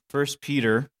First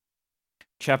Peter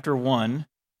chapter 1,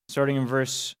 starting in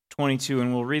verse 22,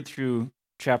 and we'll read through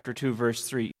chapter 2, verse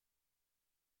 3.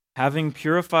 Having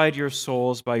purified your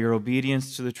souls by your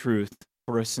obedience to the truth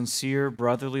for a sincere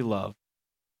brotherly love,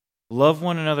 love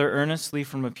one another earnestly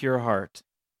from a pure heart,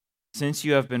 since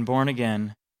you have been born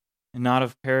again, and not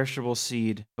of perishable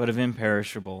seed, but of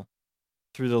imperishable,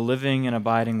 through the living and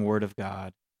abiding Word of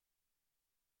God.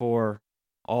 For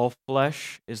all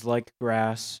flesh is like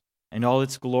grass, and all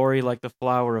its glory like the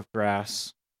flower of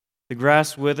grass. The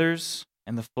grass withers,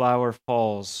 and the flower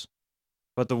falls,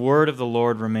 but the word of the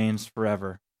Lord remains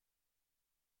forever.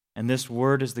 And this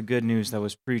word is the good news that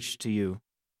was preached to you.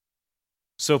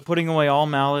 So putting away all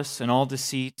malice and all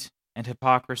deceit and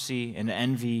hypocrisy and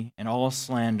envy and all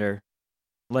slander,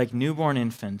 like newborn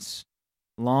infants,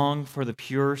 long for the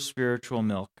pure spiritual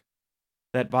milk,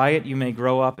 that by it you may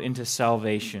grow up into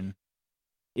salvation,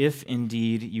 if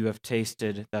indeed you have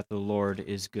tasted that the Lord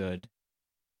is good.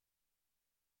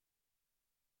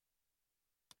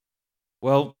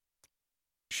 Well,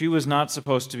 she was not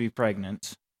supposed to be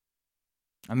pregnant.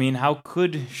 I mean, how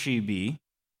could she be?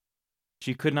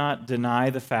 She could not deny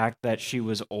the fact that she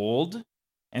was old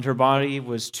and her body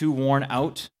was too worn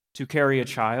out to carry a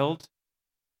child,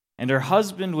 and her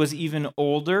husband was even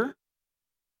older.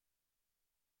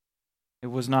 It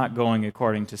was not going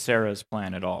according to Sarah's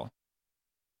plan at all.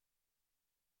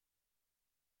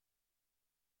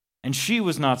 And she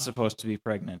was not supposed to be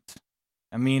pregnant.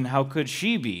 I mean, how could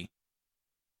she be?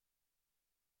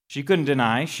 She couldn't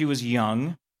deny she was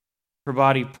young, her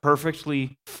body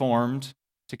perfectly formed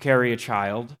to carry a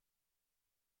child.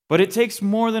 But it takes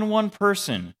more than one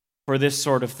person for this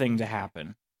sort of thing to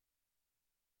happen.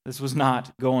 This was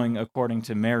not going according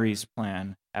to Mary's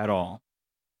plan at all.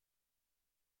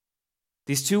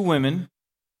 These two women,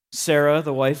 Sarah,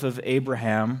 the wife of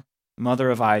Abraham,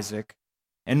 mother of Isaac,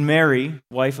 and Mary,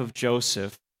 wife of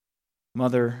Joseph,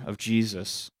 mother of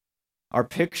Jesus, are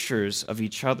pictures of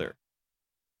each other.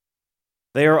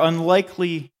 They are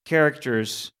unlikely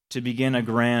characters to begin a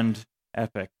grand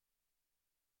epic.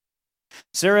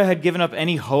 Sarah had given up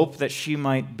any hope that she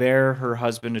might bear her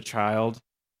husband a child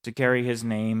to carry his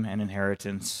name and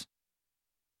inheritance.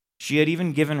 She had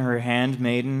even given her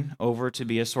handmaiden over to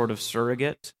be a sort of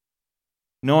surrogate,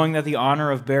 knowing that the honor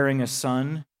of bearing a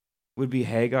son would be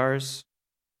Hagar's.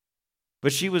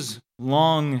 But she was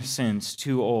long since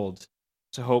too old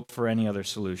to hope for any other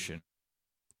solution.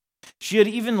 She had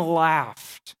even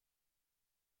laughed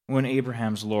when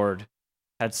Abraham's Lord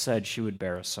had said she would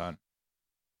bear a son.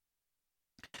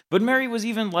 But Mary was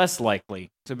even less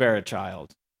likely to bear a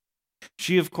child.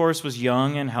 She, of course, was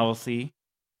young and healthy,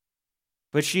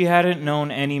 but she hadn't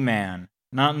known any man,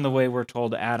 not in the way we're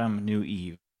told Adam knew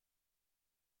Eve.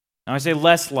 Now, I say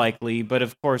less likely, but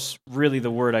of course, really the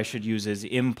word I should use is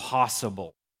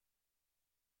impossible.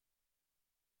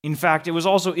 In fact, it was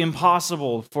also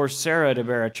impossible for Sarah to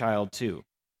bear a child, too.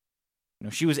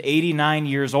 She was 89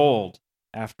 years old,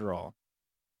 after all.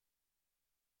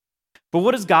 But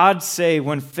what does God say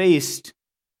when faced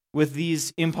with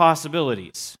these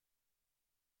impossibilities?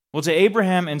 Well, to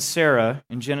Abraham and Sarah,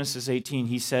 in Genesis 18,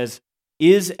 he says,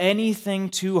 "Is anything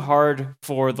too hard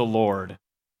for the Lord?"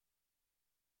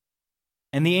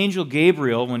 And the angel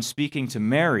Gabriel, when speaking to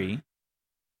Mary,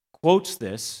 quotes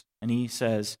this, and he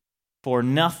says, "For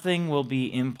nothing will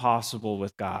be impossible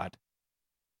with God."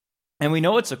 And we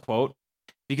know it's a quote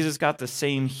because it's got the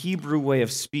same Hebrew way of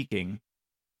speaking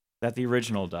that the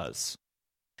original does.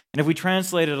 And if we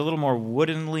translate it a little more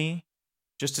woodenly,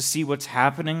 just to see what's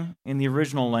happening in the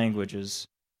original languages,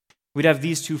 we'd have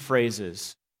these two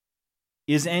phrases.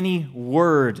 Is any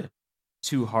word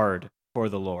too hard for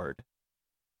the Lord?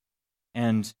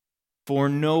 And for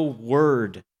no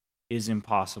word is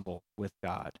impossible with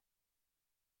God.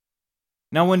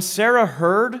 Now, when Sarah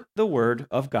heard the word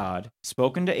of God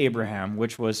spoken to Abraham,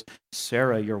 which was,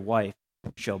 "Sarah, your wife,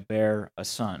 shall bear a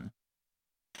son,"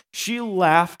 she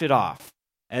laughed it off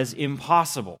as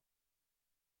impossible.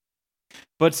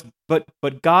 But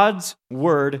God's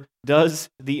word does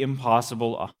the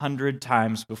impossible 100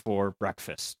 times before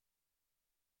breakfast.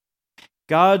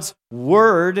 God's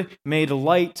word made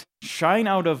light shine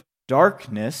out of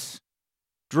darkness,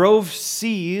 drove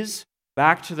seas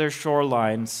back to their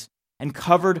shorelines, and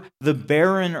covered the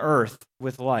barren earth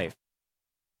with life.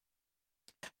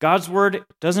 God's word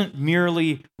doesn't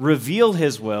merely reveal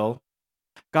his will,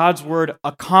 God's word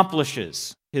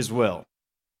accomplishes his will.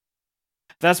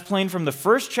 That's plain from the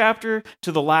first chapter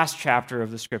to the last chapter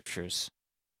of the Scriptures.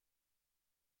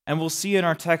 And we'll see in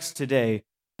our text today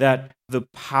that the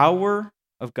power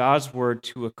of God's word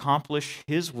to accomplish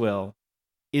his will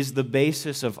is the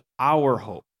basis of our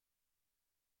hope.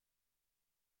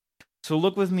 So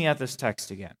look with me at this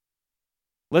text again.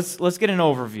 Let's get an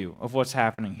overview of what's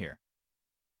happening here.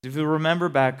 If you remember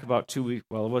back about 2 weeks,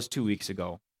 well, it was 2 weeks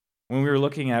ago, when we were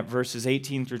looking at verses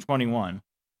 18 through 21,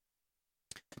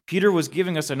 Peter was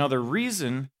giving us another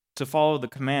reason to follow the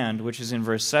command, which is in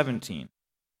verse 17.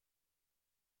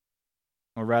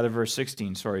 Or rather, verse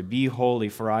 16, sorry. Be holy,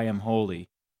 for I am holy.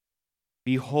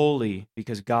 Be holy,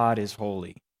 because God is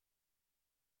holy.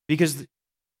 Because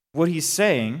what he's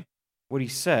saying, what he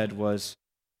said was,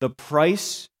 the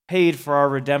price paid for our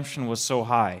redemption was so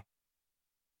high.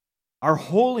 Our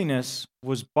holiness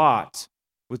was bought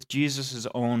with Jesus'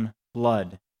 own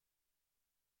blood.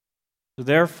 So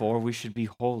therefore, we should be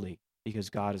holy, because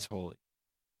God is holy.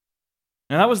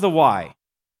 Now that was the why.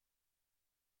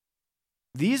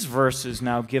 These verses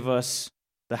now give us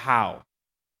the how.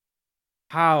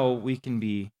 How we can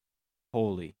be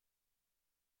holy.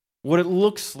 What it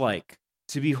looks like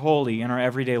to be holy in our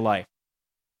everyday life.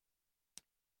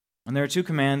 And there are two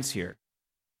commands here.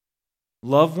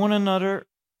 Love one another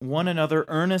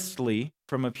earnestly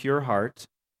from a pure heart,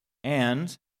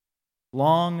 and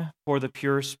long for the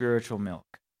pure spiritual milk.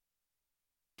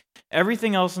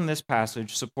 Everything else in this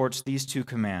passage supports these two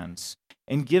commands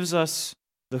and gives us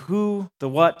the who, the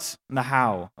what, and the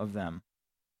how of them.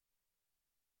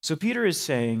 So Peter is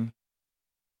saying,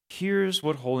 here's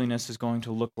what holiness is going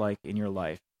to look like in your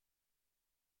life.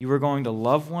 You are going to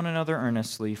love one another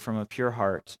earnestly from a pure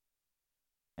heart,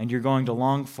 and you're going to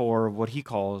long for what he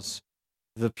calls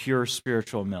the pure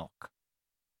spiritual milk.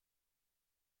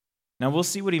 Now we'll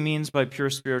see what he means by pure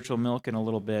spiritual milk in a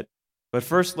little bit, but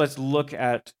first let's look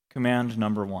at command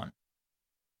number 1.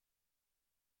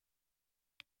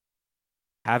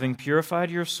 Having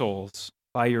purified your souls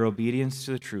by your obedience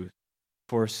to the truth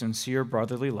for sincere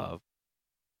brotherly love,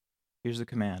 here's the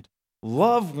command.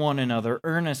 Love one another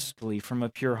earnestly from a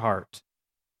pure heart,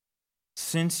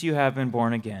 since you have been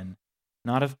born again,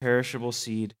 not of perishable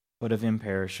seed, but of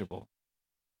imperishable,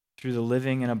 through the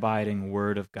living and abiding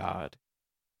Word of God.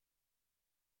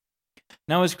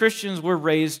 Now, as Christians, we're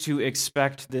raised to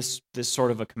expect this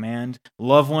sort of a command.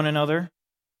 Love one another.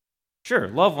 Sure,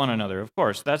 love one another, of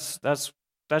course. That's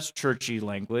churchy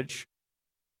language.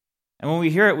 And when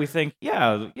we hear it, we think,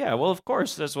 yeah, well, of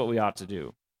course, that's what we ought to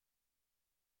do.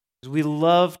 Because we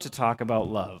love to talk about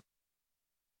love.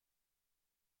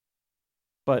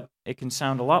 But it can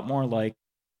sound a lot more like,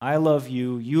 I love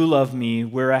you, you love me,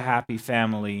 we're a happy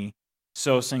family,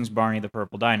 so sings Barney the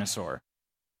Purple Dinosaur.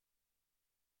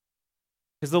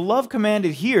 Because the love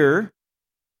commanded here,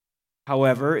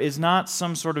 however, is not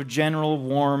some sort of general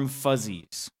warm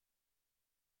fuzzies.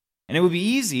 And it would be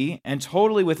easy and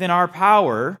totally within our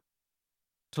power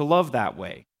to love that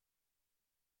way,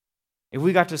 if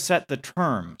we got to set the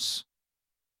terms.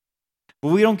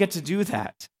 But we don't get to do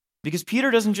that. Because Peter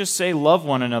doesn't just say love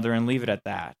one another and leave it at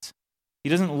that.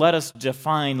 He doesn't let us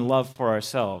define love for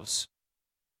ourselves.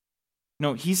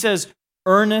 No, he says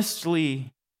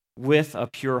earnestly with a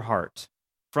pure heart,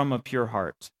 from a pure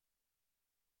heart.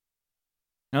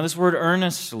 Now this word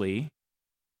earnestly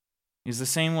is the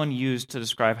same one used to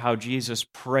describe how Jesus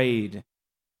prayed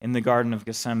in the Garden of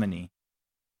Gethsemane.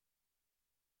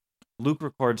 Luke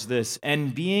records this,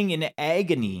 and being in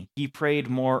agony, he prayed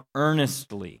more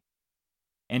earnestly,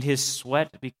 and his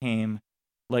sweat became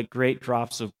like great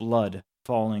drops of blood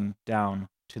falling down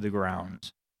to the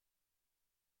ground.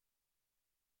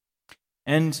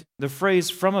 And the phrase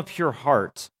from a pure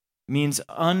heart means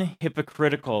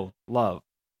unhypocritical love.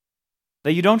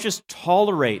 That you don't just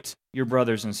tolerate your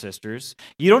brothers and sisters,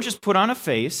 you don't just put on a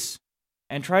face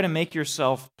and try to make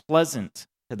yourself pleasant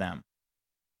to them.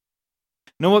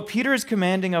 No, what Peter is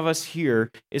commanding of us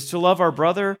here is to love our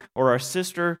brother or our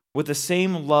sister with the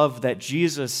same love that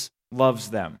Jesus loves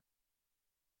them.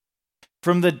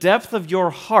 From the depth of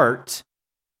your heart,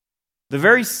 the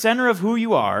very center of who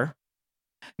you are,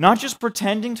 not just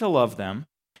pretending to love them,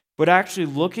 but actually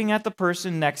looking at the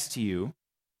person next to you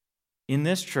in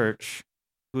this church,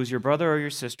 who is your brother or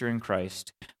your sister in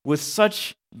Christ, with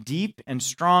such deep and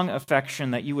strong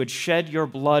affection that you would shed your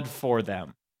blood for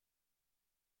them.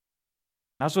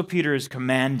 That's what Peter is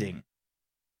commanding.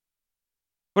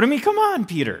 But I mean, come on,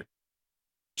 Peter.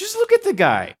 Just look at the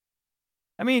guy.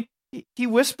 I mean, he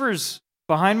whispers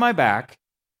behind my back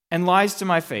and lies to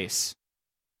my face.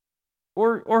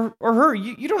 Or her.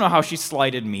 You don't know how she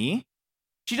slighted me.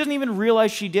 She doesn't even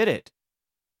realize she did it.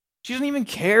 She doesn't even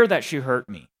care that she hurt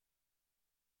me.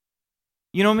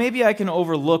 You know, maybe I can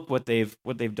overlook what they've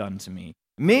done to me.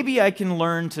 Maybe I can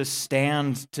learn to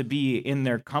stand to be in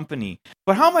their company.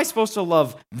 But how am I supposed to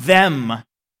love them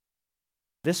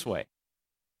this way?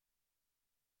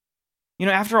 You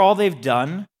know, after all they've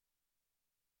done,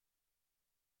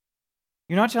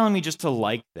 You're not telling me just to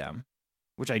like them,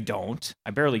 which I don't.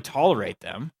 I barely tolerate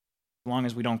them, as long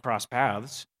as we don't cross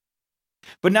paths.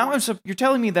 But now you're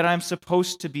telling me that I'm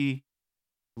supposed to be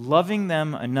loving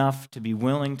them enough to be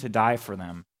willing to die for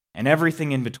them, and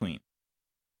everything in between.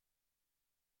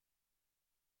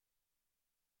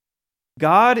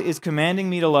 God is commanding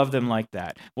me to love them like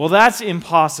that. Well, that's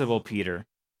impossible, Peter.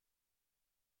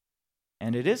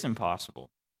 And it is impossible.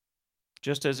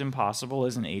 Just as impossible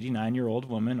as an 89-year-old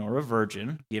woman or a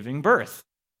virgin giving birth.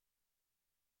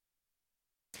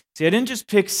 See, I didn't just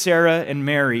pick Sarah and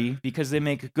Mary because they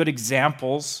make good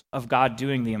examples of God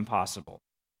doing the impossible.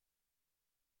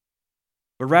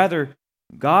 But rather,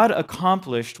 God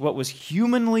accomplished what was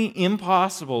humanly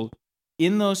impossible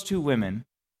in those two women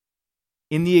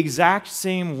in the exact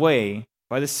same way,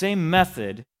 by the same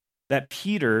method that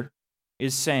Peter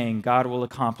is saying God will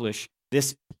accomplish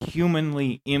this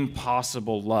humanly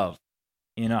impossible love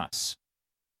in us.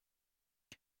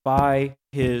 By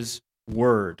his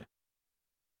word.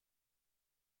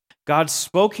 God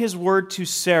spoke his word to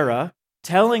Sarah,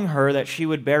 telling her that she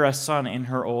would bear a son in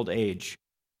her old age.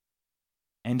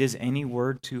 And is any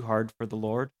word too hard for the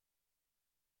Lord?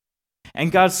 And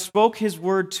God spoke his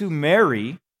word to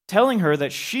Mary, telling her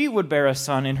that she would bear a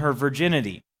son in her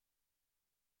virginity.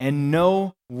 And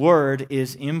no word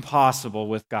is impossible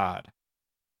with God.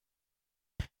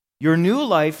 Your new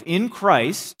life in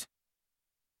Christ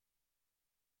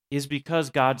is because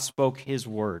God spoke his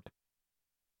word.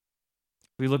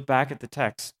 We look back at the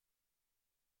text.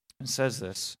 It says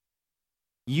this: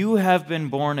 "You have been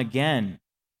born again,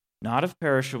 not of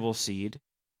perishable seed,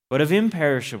 but of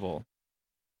imperishable,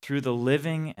 through the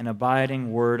living and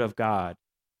abiding word of God.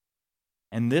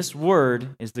 And this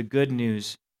word is the good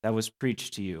news that was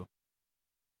preached to you."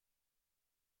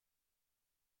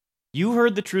 You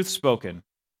heard the truth spoken,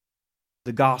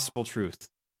 the gospel truth,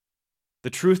 the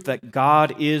truth that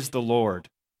God is the Lord,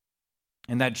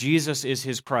 and that Jesus is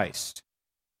his Christ.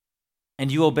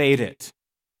 And you obeyed it.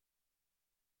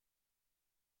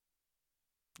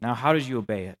 Now, how did you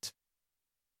obey it?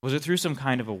 Was it through some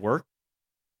kind of a work?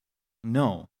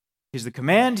 No. Because the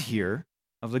command here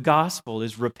of the gospel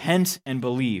is repent and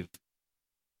believe.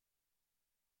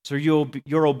 So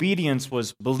your obedience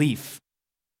was belief,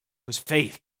 was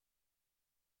faith.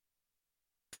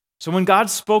 So when God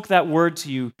spoke that word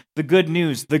to you, the good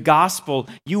news, the gospel,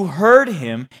 you heard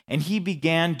him, and he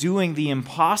began doing the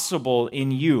impossible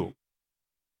in you.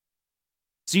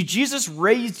 See, Jesus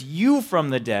raised you from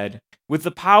the dead with the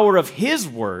power of his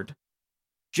word,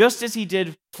 just as he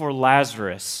did for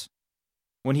Lazarus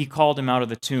when he called him out of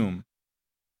the tomb.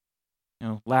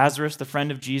 Lazarus, the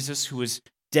friend of Jesus, who was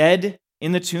dead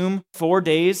in the tomb 4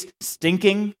 days,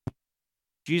 stinking.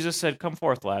 Jesus said, "Come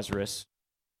forth, Lazarus."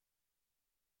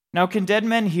 Now, can dead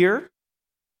men hear?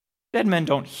 Dead men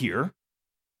don't hear.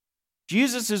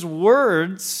 Jesus'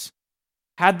 words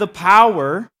had the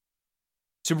power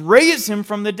to raise him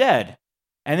from the dead.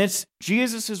 And it's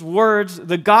Jesus' words,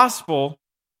 the gospel,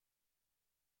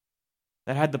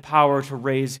 that had the power to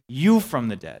raise you from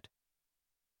the dead.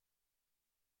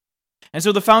 And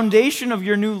so the foundation of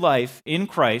your new life in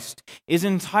Christ is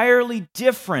entirely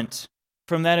different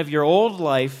from that of your old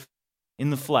life in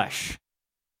the flesh.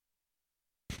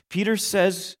 Peter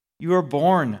says you are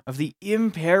born of the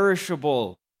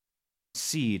imperishable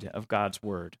seed of God's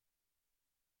word.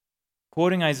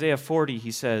 Quoting Isaiah 40,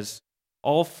 he says,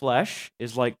 "All flesh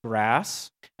is like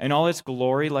grass, and all its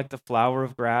glory like the flower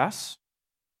of grass.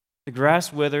 The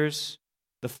grass withers,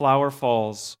 the flower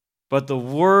falls, but the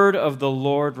word of the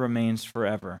Lord remains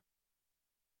forever."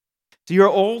 So your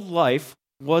old life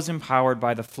was empowered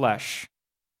by the flesh,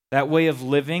 that way of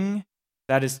living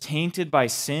that is tainted by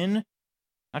sin,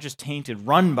 not just tainted,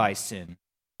 run by sin,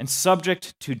 and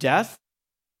subject to death,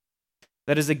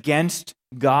 that is against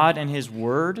God and his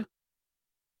word.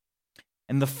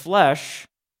 And the flesh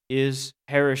is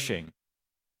perishing.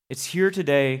 It's here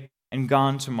today and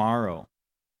gone tomorrow.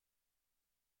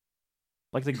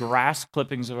 Like the grass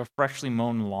clippings of a freshly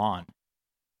mown lawn.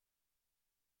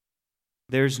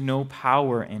 There's no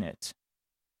power in it.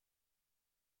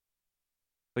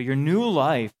 But your new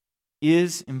life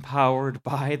is empowered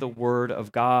by the word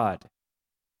of God.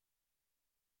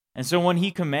 And so when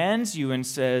he commands you and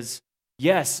says,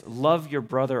 yes, love your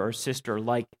brother or sister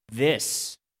like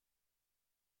this,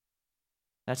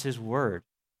 that's his word.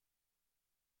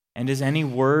 And is any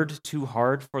word too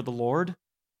hard for the Lord?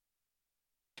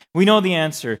 We know the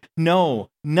answer.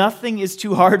 No, nothing is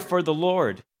too hard for the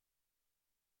Lord.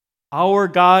 Our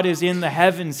God is in the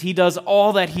heavens. He does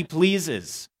all that he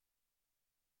pleases.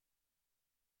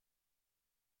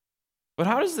 But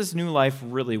how does this new life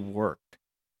really work?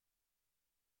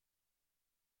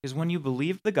 is when you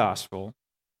believed the gospel,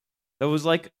 that was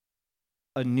like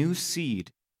a new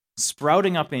seed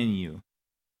sprouting up in you.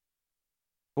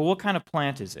 But what kind of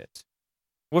plant is it?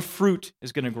 What fruit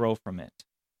is going to grow from it?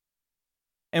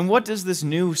 And what does this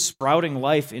new sprouting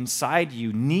life inside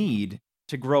you need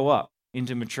to grow up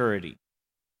into maturity?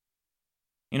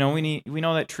 We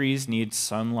know that trees need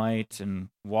sunlight and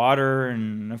water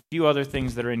and a few other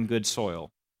things that are in good soil.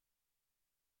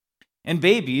 And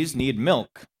babies need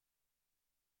milk,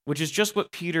 which is just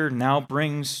what Peter now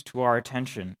brings to our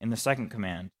attention in the second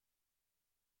command.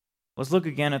 Let's look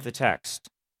again at the text.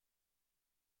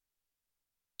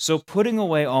 So putting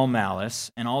away all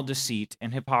malice and all deceit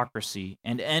and hypocrisy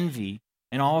and envy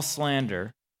and all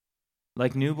slander,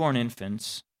 like newborn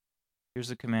infants, here's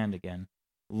the command again,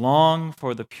 long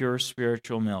for the pure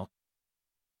spiritual milk,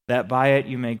 that by it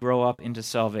you may grow up into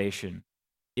salvation,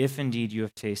 if indeed you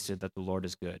have tasted that the Lord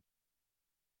is good.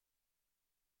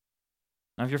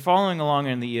 Now, if you're following along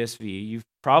in the ESV, you've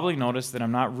probably noticed that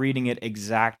I'm not reading it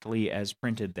exactly as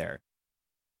printed there.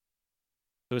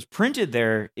 So as printed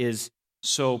there is,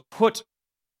 so put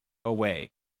away,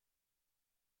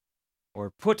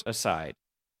 or put aside.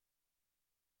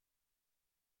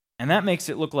 And that makes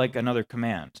it look like another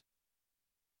command.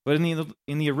 But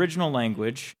in the original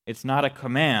language, it's not a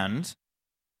command.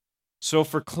 So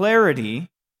for clarity,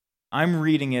 I'm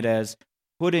reading it as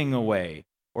putting away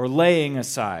or laying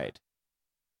aside.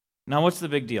 Now, what's the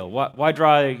big deal? Why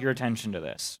draw your attention to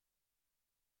this?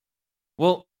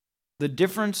 Well, the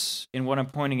difference in what I'm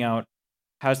pointing out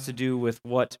has to do with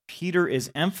what Peter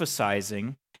is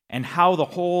emphasizing and how the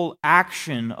whole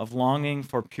action of longing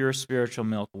for pure spiritual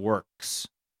milk works.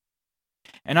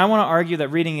 And I want to argue that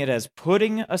reading it as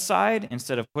putting aside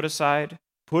instead of put aside,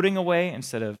 putting away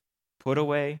instead of put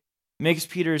away, makes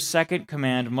Peter's second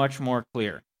command much more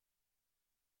clear.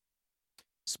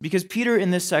 Because Peter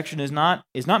in this section is not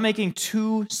making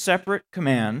two separate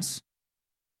commands.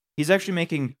 He's actually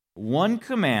making one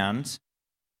command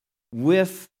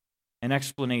with an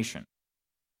explanation.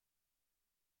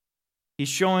 He's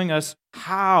showing us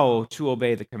how to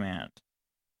obey the command.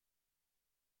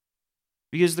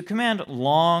 Because the command,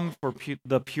 long for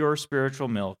the pure spiritual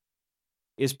milk,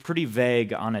 is pretty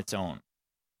vague on its own.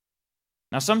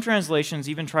 Now, some translations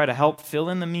even try to help fill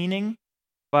in the meaning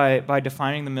by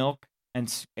defining the milk and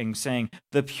saying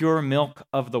the pure milk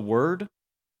of the word.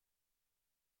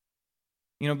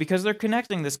 Because they're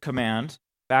connecting this command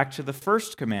back to the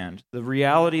first command, the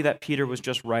reality that Peter was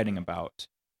just writing about.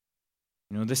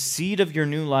 The seed of your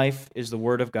new life is the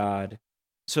word of God.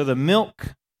 So the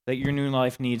milk that your new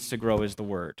life needs to grow is the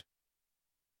word.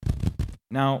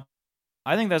 Now,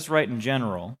 I think that's right in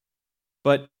general,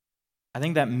 but I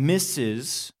think that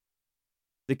misses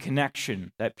the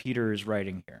connection that Peter is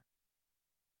writing here.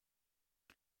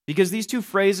 Because these two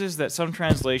phrases that some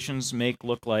translations make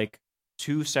look like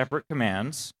two separate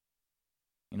commands,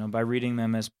 by reading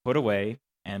them as put away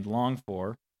and long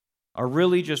for, are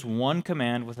really just one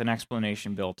command with an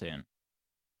explanation built in.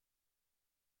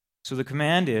 So the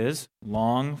command is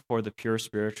long for the pure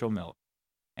spiritual milk.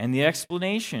 And the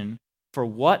explanation for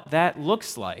what that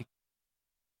looks like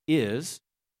is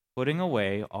putting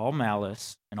away all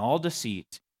malice and all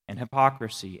deceit and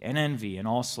hypocrisy and envy and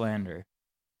all slander.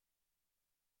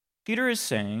 Peter is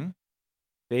saying,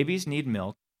 babies need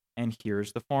milk, and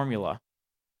here's the formula.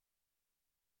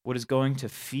 What is going to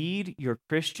feed your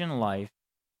Christian life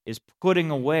is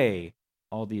putting away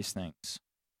all these things.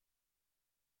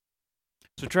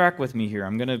 So track with me here.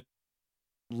 I'm going to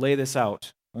lay this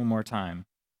out one more time.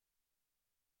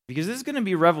 Because this is going to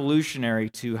be revolutionary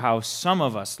to how some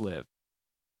of us live.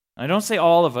 I don't say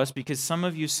all of us, because some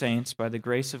of you saints, by the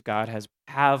grace of God,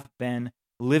 have been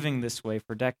living this way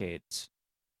for decades.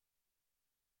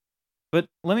 But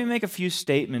let me make a few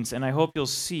statements, and I hope you'll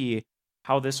see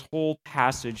how this whole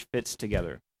passage fits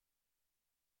together.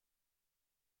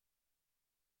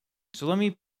 So let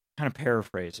me kind of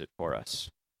paraphrase it for us.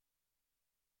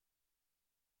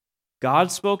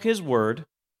 God spoke his word,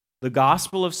 the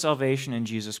gospel of salvation in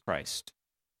Jesus Christ.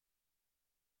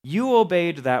 You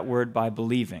obeyed that word by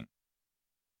believing.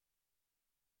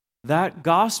 That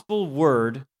gospel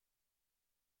word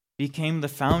became the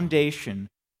foundation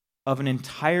of an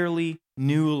entirely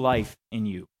new life in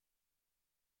you.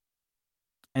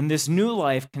 And this new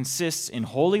life consists in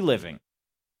holy living.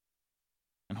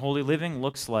 And holy living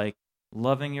looks like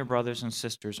loving your brothers and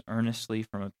sisters earnestly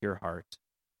from a pure heart.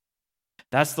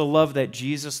 That's the love that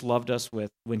Jesus loved us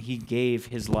with when he gave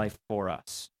his life for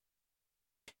us.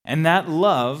 And that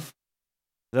love,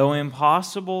 though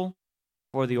impossible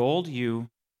for the old you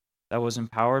that was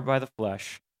empowered by the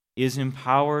flesh, is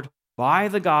empowered by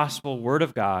the gospel word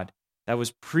of God that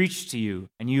was preached to you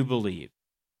and you believe.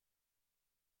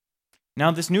 Now,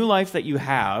 this new life that you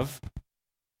have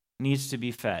needs to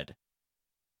be fed.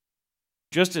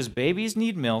 Just as babies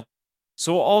need milk,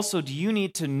 so also do you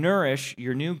need to nourish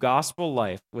your new gospel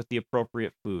life with the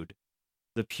appropriate food,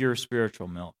 the pure spiritual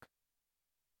milk,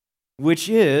 which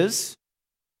is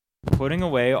putting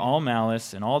away all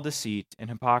malice and all deceit and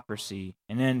hypocrisy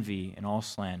and envy and all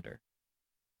slander,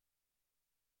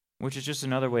 which is just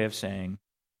another way of saying,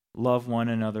 love one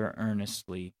another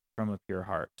earnestly from a pure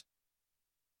heart.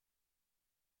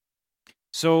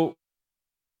 So,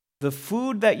 the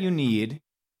food that you need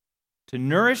to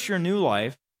nourish your new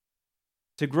life,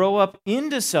 to grow up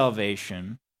into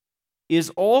salvation, is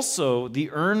also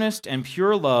the earnest and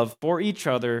pure love for each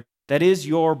other that is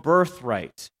your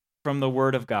birthright from the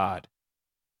Word of God.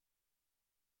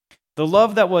 The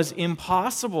love that was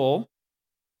impossible,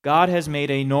 God has made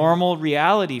a normal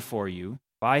reality for you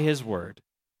by His Word.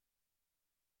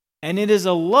 And it is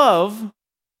a love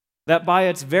that by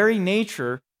its very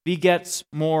nature begets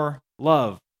more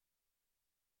love.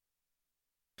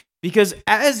 Because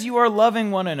as you are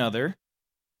loving one another,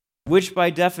 which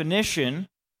by definition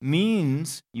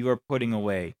means you are putting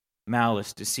away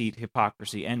malice, deceit,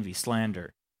 hypocrisy, envy,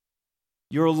 slander,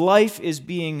 your life is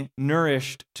being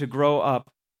nourished to grow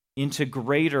up into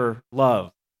greater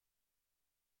love.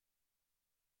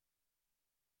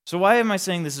 So why am I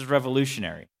saying this is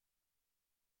revolutionary?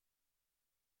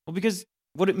 Well, because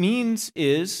what it means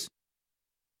is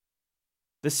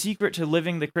the secret to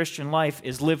living the Christian life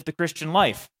is live the Christian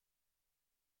life.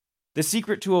 The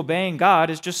secret to obeying God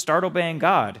is just start obeying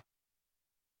God.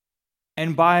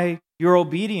 And by your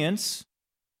obedience,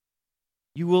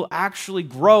 you will actually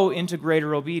grow into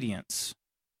greater obedience.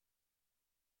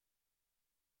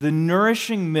 The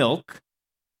nourishing milk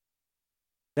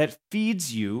that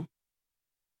feeds you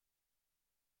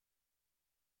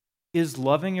is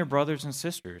loving your brothers and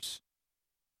sisters.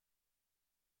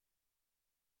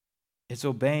 It's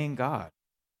obeying God.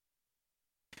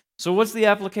 So what's the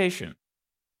application?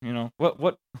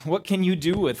 What can you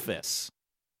do with this?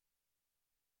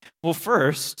 Well,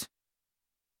 first,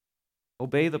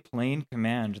 obey the plain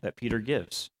command that Peter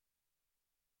gives.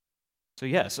 So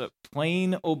yes, a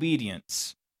plain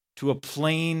obedience to a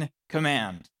plain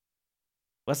command.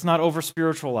 Let's not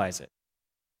over-spiritualize it.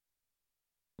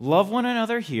 Love one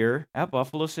another here at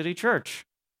Buffalo City Church.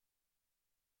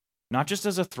 Not just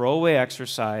as a throwaway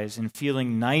exercise in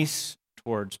feeling nice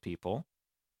towards people,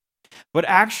 but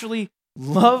actually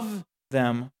love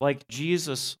them like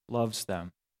Jesus loves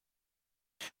them.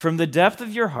 From the depth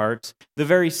of your heart, the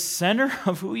very center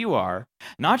of who you are,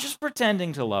 not just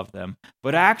pretending to love them,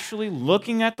 but actually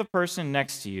looking at the person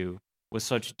next to you with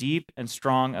such deep and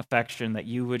strong affection that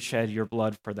you would shed your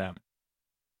blood for them.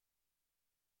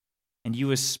 And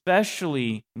you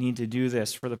especially need to do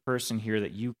this for the person here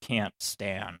that you can't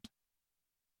stand.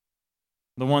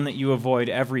 The one that you avoid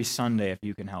every Sunday if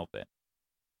you can help it.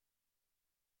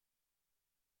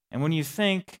 And when you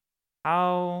think,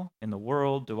 how in the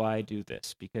world do I do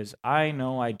this? Because I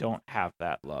know I don't have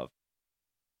that love.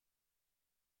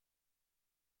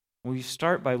 Well, you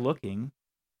start by looking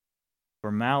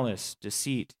for malice,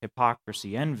 deceit,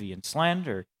 hypocrisy, envy, and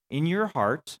slander in your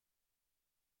heart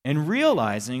and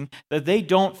realizing that they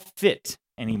don't fit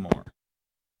anymore.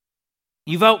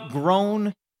 You've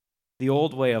outgrown the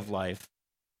old way of life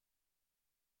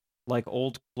like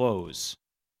old clothes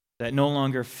that no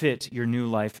longer fit your new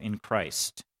life in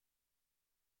Christ.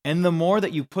 And the more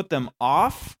that you put them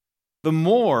off, the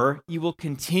more you will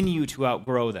continue to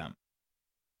outgrow them.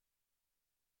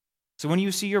 So when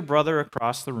you see your brother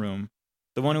across the room,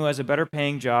 the one who has a better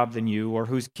paying job than you or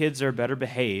whose kids are better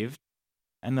behaved,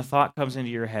 and the thought comes into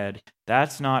your head,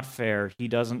 that's not fair, he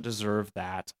doesn't deserve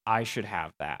that, I should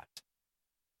have that.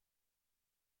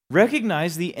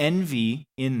 Recognize the envy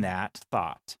in that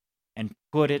thought and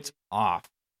put it off.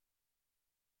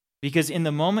 Because in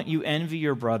the moment you envy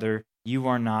your brother, you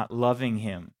are not loving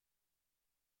him.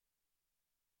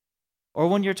 Or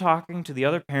when you're talking to the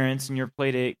other parents in your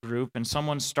Playdate group and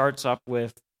someone starts up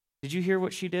with, did you hear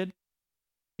what she did?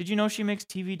 Did you know she makes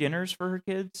TV dinners for her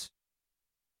kids?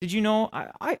 Did you know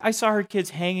I saw her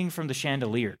kids hanging from the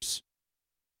chandeliers?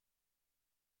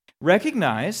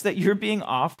 Recognize that you're being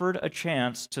offered a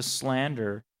chance to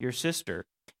slander your sister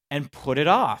and put it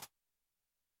off.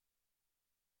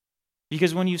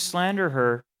 Because when you slander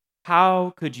her,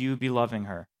 how could you be loving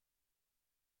her?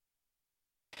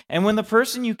 And when the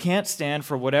person you can't stand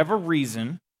for whatever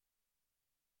reason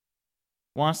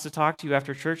wants to talk to you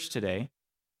after church today,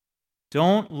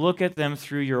 don't look at them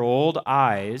through your old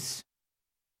eyes.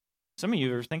 Some of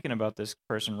you are thinking about this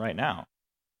person right now.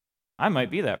 I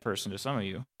might be that person to some of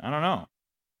you. I don't know.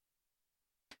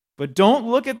 But don't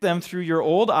look at them through your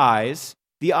old eyes,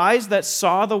 the eyes that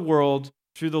saw the world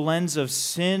through the lens of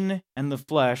sin and the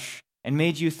flesh, and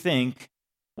made you think,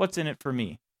 what's in it for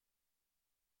me?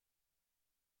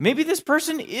 Maybe this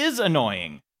person is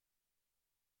annoying.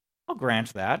 I'll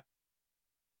grant that.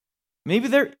 Maybe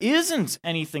there isn't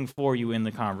anything for you in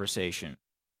the conversation.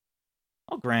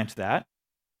 I'll grant that.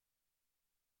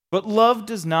 But love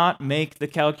does not make the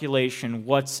calculation,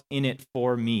 what's in it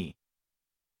for me.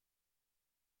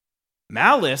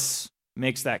 Malice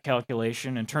makes that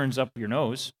calculation and turns up your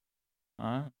nose.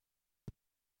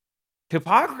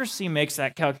 Hypocrisy makes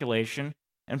that calculation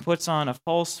and puts on a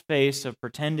false face of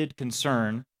pretended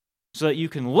concern so that you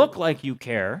can look like you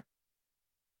care.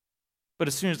 But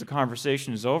as soon as the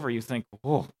conversation is over, you think,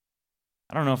 whoa,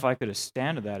 I don't know if I could have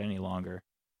stand that any longer.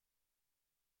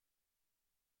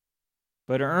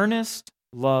 But earnest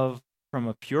love from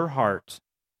a pure heart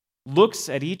looks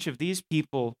at each of these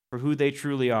people for who they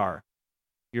truly are,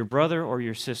 your brother or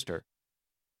your sister,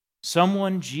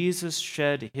 someone Jesus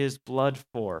shed his blood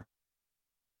for,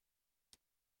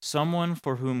 someone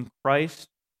for whom Christ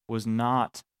was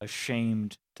not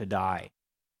ashamed to die.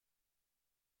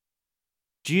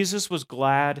 Jesus was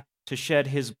glad to shed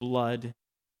his blood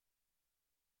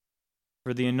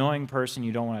for the annoying person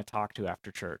you don't want to talk to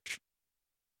after church.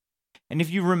 And if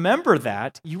you remember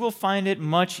that, you will find it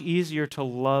much easier to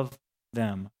love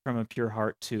them from a pure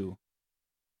heart too.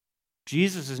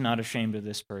 Jesus is not ashamed of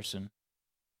this person.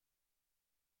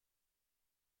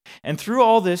 And through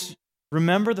all this,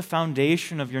 remember the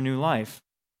foundation of your new life.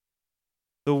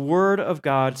 The word of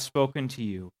God spoken to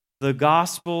you, the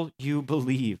gospel you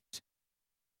believed.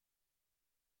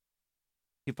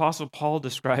 The Apostle Paul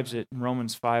describes it in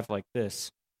Romans 5 like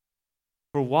this: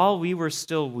 For while we were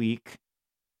still weak,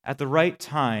 at the right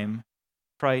time,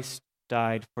 Christ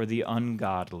died for the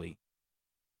ungodly.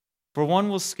 For one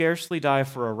will scarcely die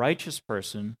for a righteous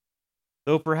person,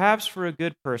 though perhaps for a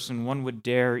good person one would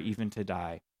dare even to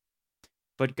die.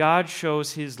 But God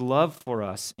shows his love for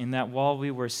us in that while we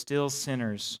were still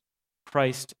sinners,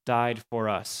 Christ died for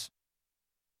us.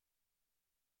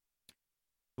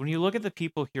 When you look at the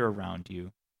people here around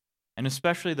you, and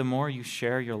especially the more you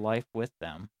share your life with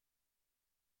them,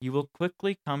 you will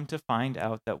quickly come to find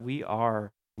out that we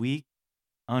are weak,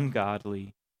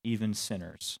 ungodly, even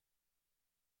sinners.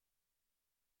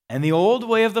 And the old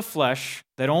way of the flesh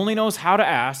that only knows how to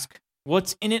ask,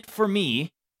 what's in it for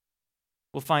me,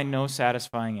 will find no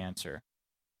satisfying answer.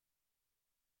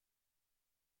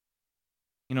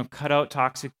 Cut out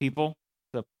toxic people,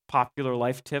 the popular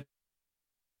life tip.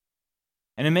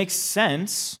 And it makes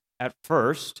sense at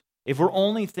first if we're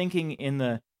only thinking in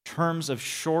the terms of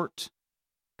short,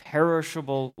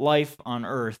 perishable life on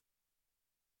earth.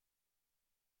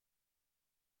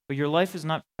 But your life is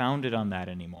not founded on that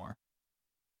anymore.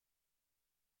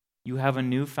 You have a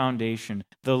new foundation,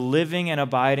 the living and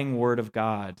abiding Word of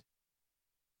God.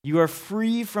 You are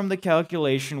free from the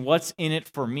calculation, what's in it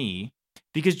for me,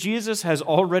 because Jesus has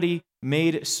already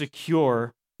made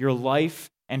secure your life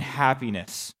and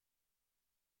happiness,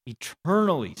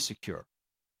 eternally secure.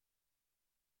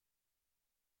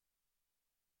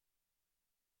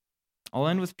 I'll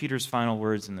end with Peter's final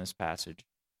words in this passage.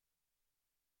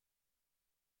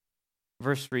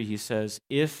 Verse 3, he says,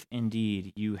 "If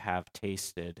indeed you have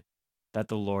tasted that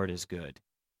the Lord is good."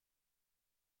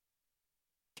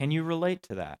 Can you relate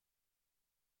to that?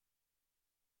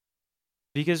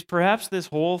 Because perhaps this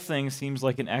whole thing seems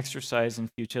like an exercise in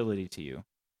futility to you.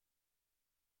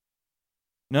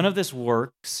 None of this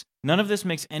works. None of this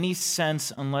makes any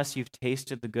sense unless you've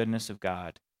tasted the goodness of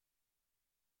God.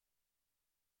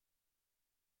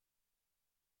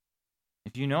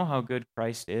 If you know how good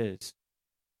Christ is,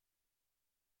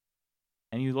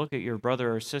 and you look at your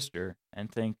brother or sister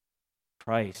and think,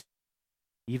 Christ,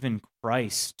 even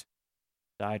Christ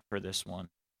died for this one.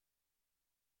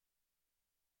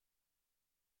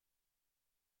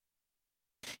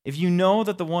 If you know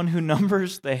that the one who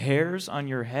numbers the hairs on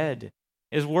your head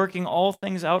is working all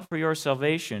things out for your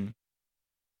salvation,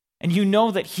 and you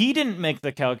know that he didn't make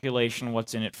the calculation,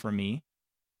 what's in it for me,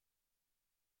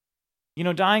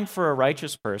 dying for a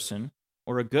righteous person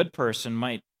or a good person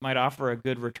might offer a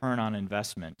good return on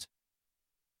investment.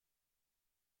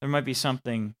 There might be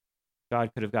something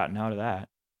God could have gotten out of that.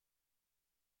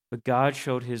 But God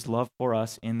showed his love for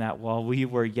us in that while we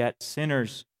were yet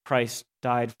sinners, Christ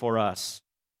died for us.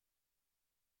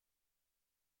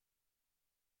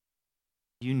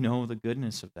 You know the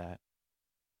goodness of that.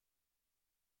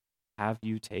 Have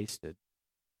you tasted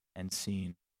and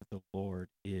seen that the Lord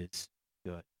is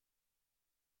good?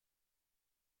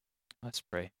 Let's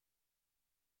pray.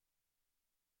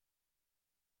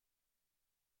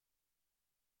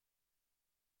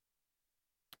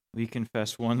 we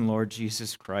confess one Lord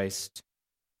Jesus Christ,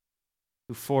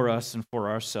 who for us and for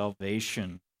our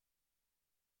salvation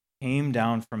came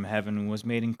down from heaven and was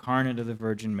made incarnate of the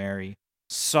Virgin Mary,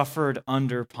 suffered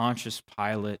under Pontius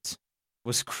Pilate,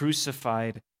 was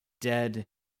crucified, dead,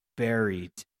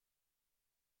 buried,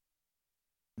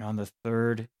 and on the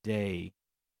third day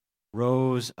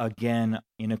rose again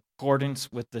in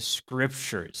accordance with the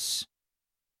Scriptures.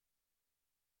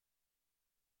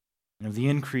 And of the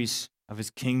increase of his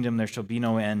kingdom there shall be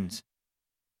no end.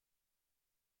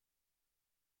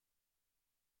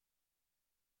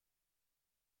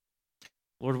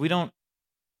 Lord, we don't,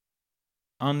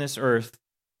 on this earth,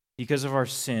 because of our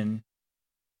sin,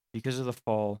 because of the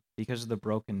fall, because of the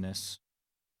brokenness,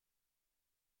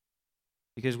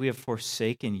 because we have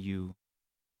forsaken you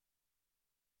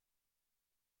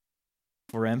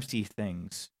for empty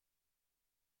things,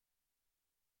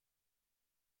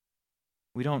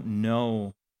 we don't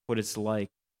know what it's like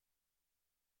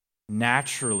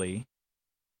naturally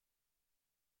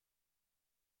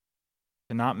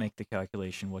to not make the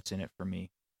calculation, what's in it for me.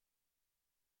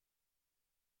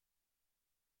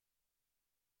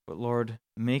 But Lord,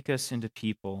 make us into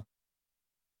people,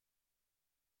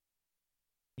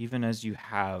 even as you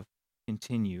have,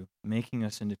 continue making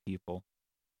us into people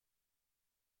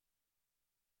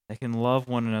that can love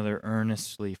one another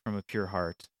earnestly from a pure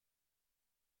heart.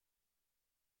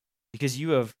 Because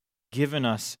you have given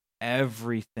us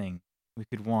everything we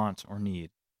could want or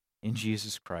need in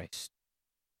Jesus Christ,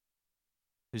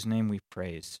 whose name we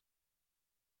praise.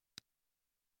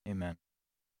 Amen.